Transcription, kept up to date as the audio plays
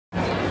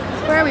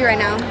Where are we right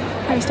now?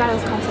 Harry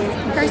Styles concert.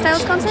 Harry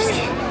Styles concert?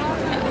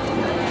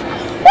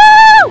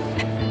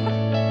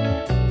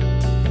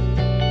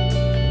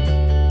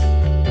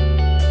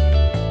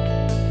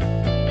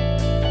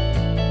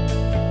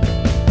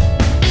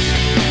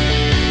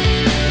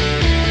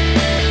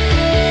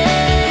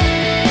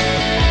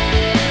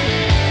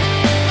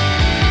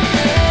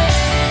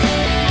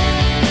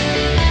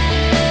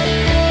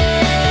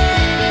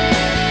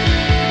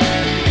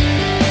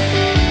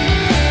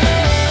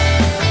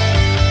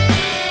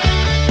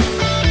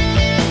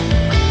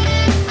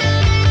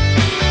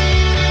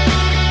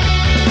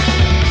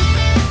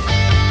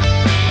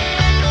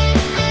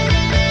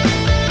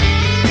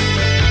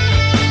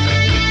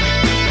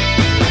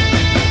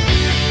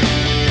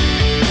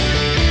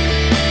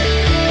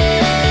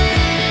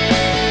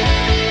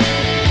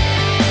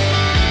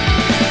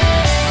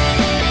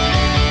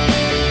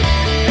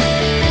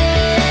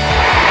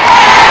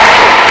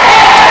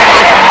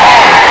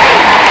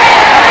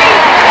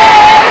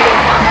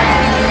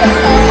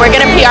 We're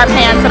gonna pee our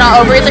pants and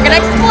our ovaries are gonna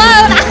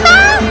explode.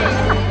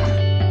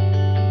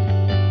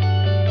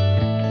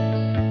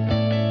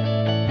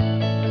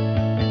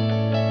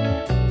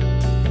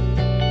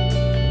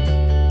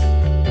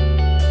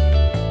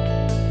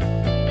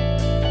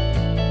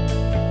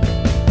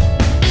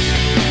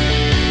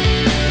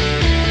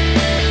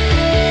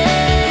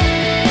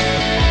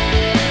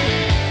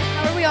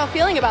 How are we all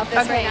feeling about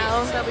this right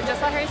now? So we just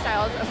saw Harry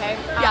Styles, okay?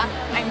 Yeah.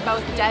 I'm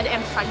both dead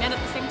and pregnant at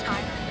the same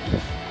time.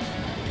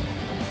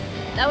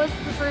 That was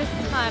the first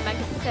time I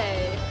could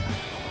say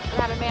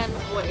that a man's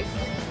voice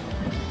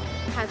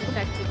has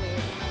affected me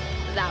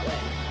that way.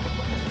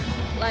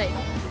 Like,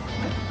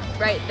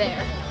 right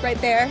there. Right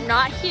there.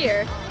 Not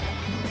here.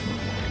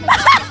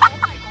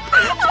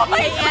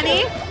 Hey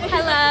Annie,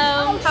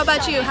 Hello. how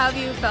about you? How have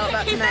you felt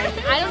about tonight?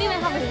 I don't even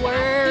have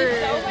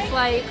words.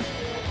 Like,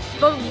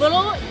 the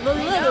little.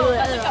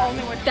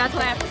 That's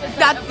what I have to say.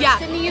 That's, yeah.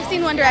 Sydney, you've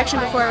seen One Direction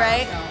before,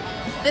 right?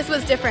 This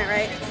was different,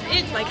 right?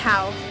 Like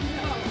how?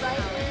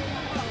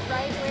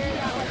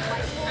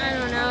 I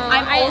don't know.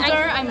 I'm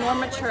older, I'm more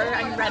mature,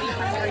 I'm ready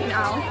for Harry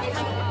now.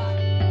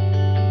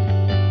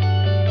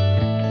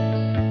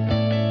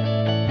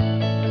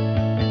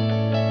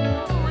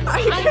 Are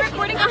you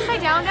recording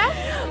upside down,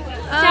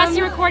 Jess?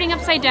 You're recording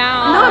upside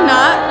down. No, I'm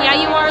not.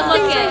 Yeah, you are.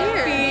 Look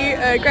at. Be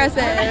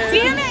aggressive.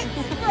 Damn it!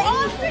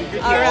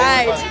 All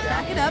right.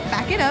 Back it up.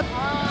 Back it up.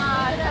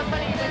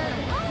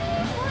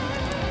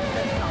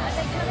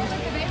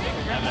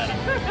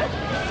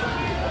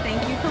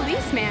 Thank you,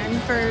 policeman,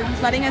 for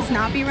letting us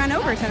not be run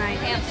over tonight.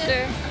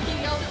 Hamster.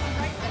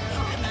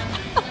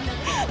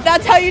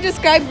 That's how you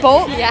describe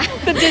Bolt? Yeah.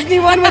 The Disney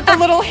one with the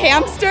little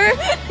hamster?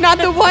 Not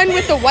the one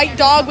with the white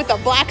dog with the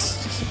black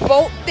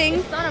Bolt thing?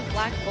 It's not a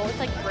black bowl. It's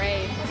like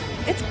gray.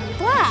 It's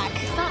black.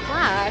 It's not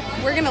black.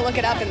 We're gonna look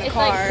it up in the It's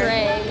car. like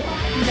gray.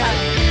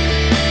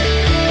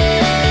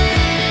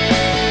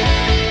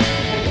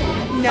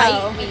 No.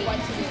 Fight me.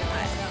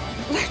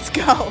 Let's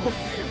go.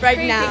 Right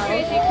Crazy, now.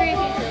 crazy.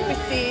 We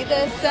see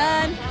the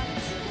sun.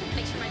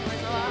 Make sure my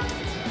doors are locked.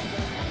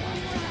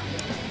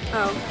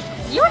 Oh.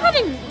 You're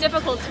having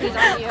difficulties,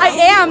 aren't you? I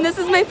am. This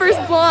is my first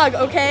vlog,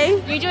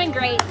 okay? You're doing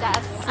great,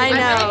 Jess. I I'm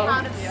know. very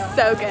proud of you.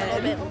 So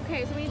good.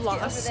 Okay, so we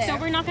Lost. over there. So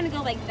we're not gonna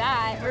go like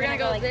that. We're gonna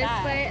go like this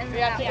way and We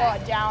have to go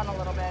down a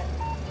little bit.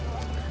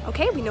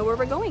 Okay, we know where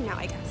we're going now,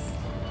 I guess.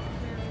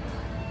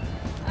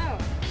 Oh.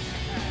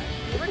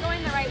 We're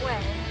going the right way.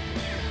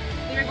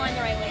 We were going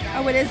the right way, guys.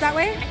 Oh, it is that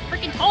way? I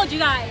freaking told you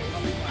guys.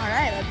 All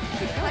right, let's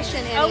keep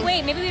question, Annie. Oh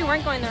wait, maybe we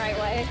weren't going the right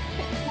way.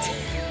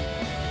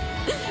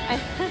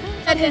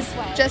 Said his this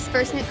way. just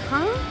first name,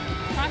 huh?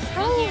 Cross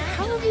How here.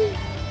 have you?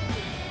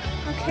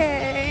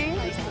 Okay.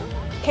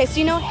 Okay, so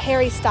you know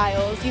Harry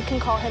Styles. You can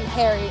call him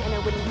Harry, and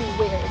it wouldn't be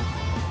weird.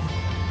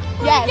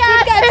 Yes, we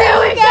got to,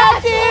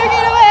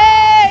 get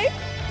away!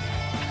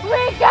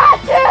 We got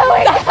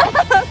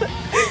to!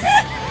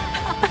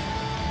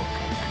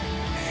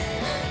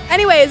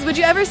 Anyways, would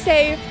you ever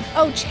say,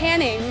 oh,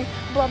 Channing,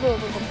 blah, blah,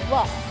 blah, blah,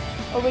 blah?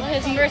 Or would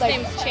His you, first like,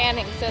 name's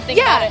Channing, so think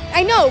about it. yeah,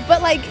 I know,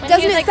 but like, When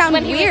doesn't he was, it like, sound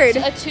when weird?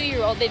 He was a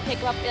 2-year-old, they'd pick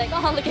him up and be like,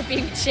 oh, look at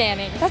baby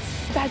Channing.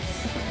 That's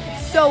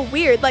so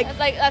weird. Like,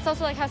 That's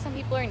also like how some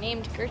people are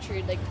named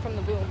Gertrude, like from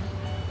the womb.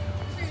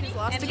 she's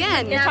lost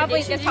again. There's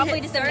probably just a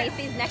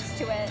Macy's next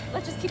to it.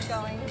 Let's just keep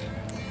going.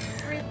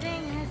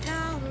 Everything is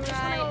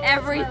alright.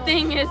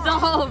 Everything is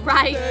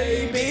alright.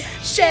 Baby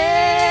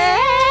Sherry,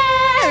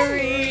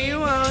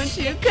 won't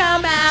you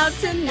come out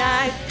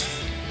tonight?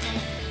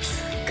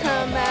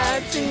 Come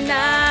out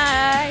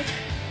tonight.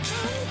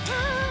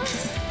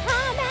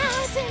 Come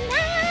out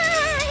tonight.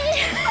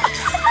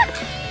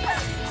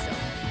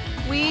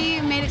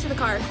 We made it to the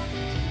car,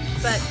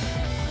 but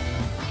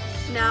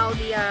now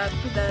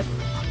the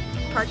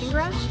parking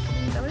garage,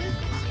 is that what it is?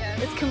 Yeah.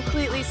 It's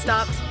completely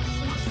stopped.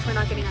 We're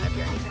not getting out of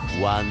here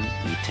anytime. One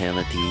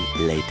eternity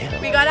later.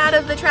 We got out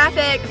of the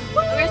traffic.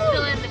 We're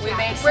still in the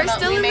traffic. We're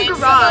still in the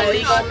garage.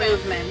 Illegal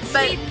movements.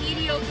 But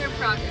mediocre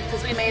progress.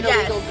 Because we made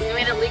Yes. we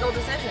made a legal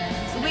decision.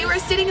 we were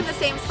sitting in the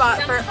same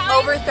spot for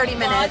over 30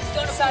 minutes.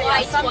 So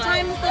yeah,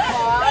 sometimes the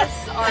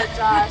laws are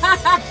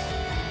just,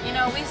 you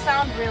know, we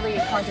sound really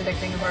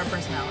contradicting of our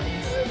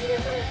personalities.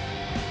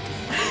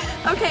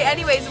 Okay,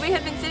 anyways, we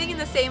had been sitting in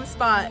the same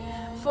spot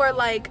for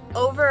like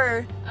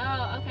over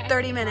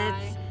 30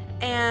 minutes,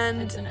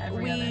 and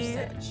we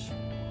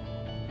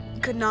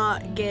could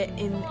not get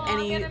in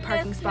any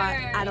parking spot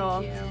at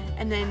all.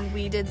 And then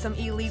we did some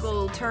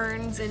illegal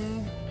turns,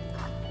 and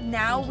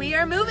now we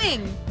are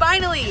moving,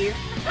 finally.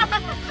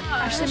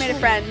 Ashley made a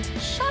friend.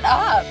 Shut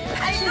up.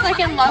 She's like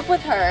in love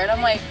with her, and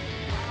I'm like,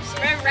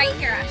 Right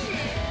here, Ashley.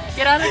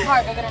 get out of the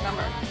car, go get her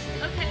number.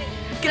 Okay.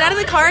 Get out of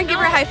the car and give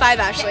her a high five,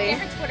 Ashley. Get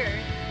her Twitter.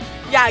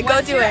 Yeah, go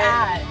What's do your it.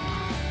 ad?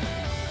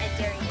 I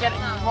dare you. Get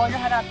it, roll your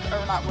head out,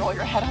 or not roll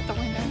your head out the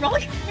window. Roll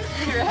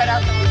your head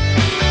out the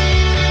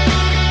window.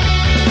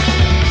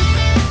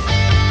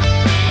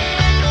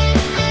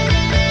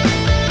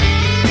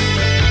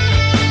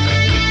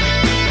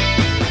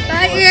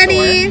 Bye,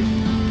 Annie.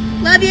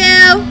 Love you.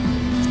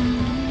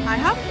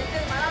 IHOP?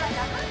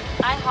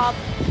 I hop.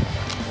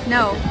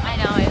 No. I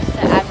know.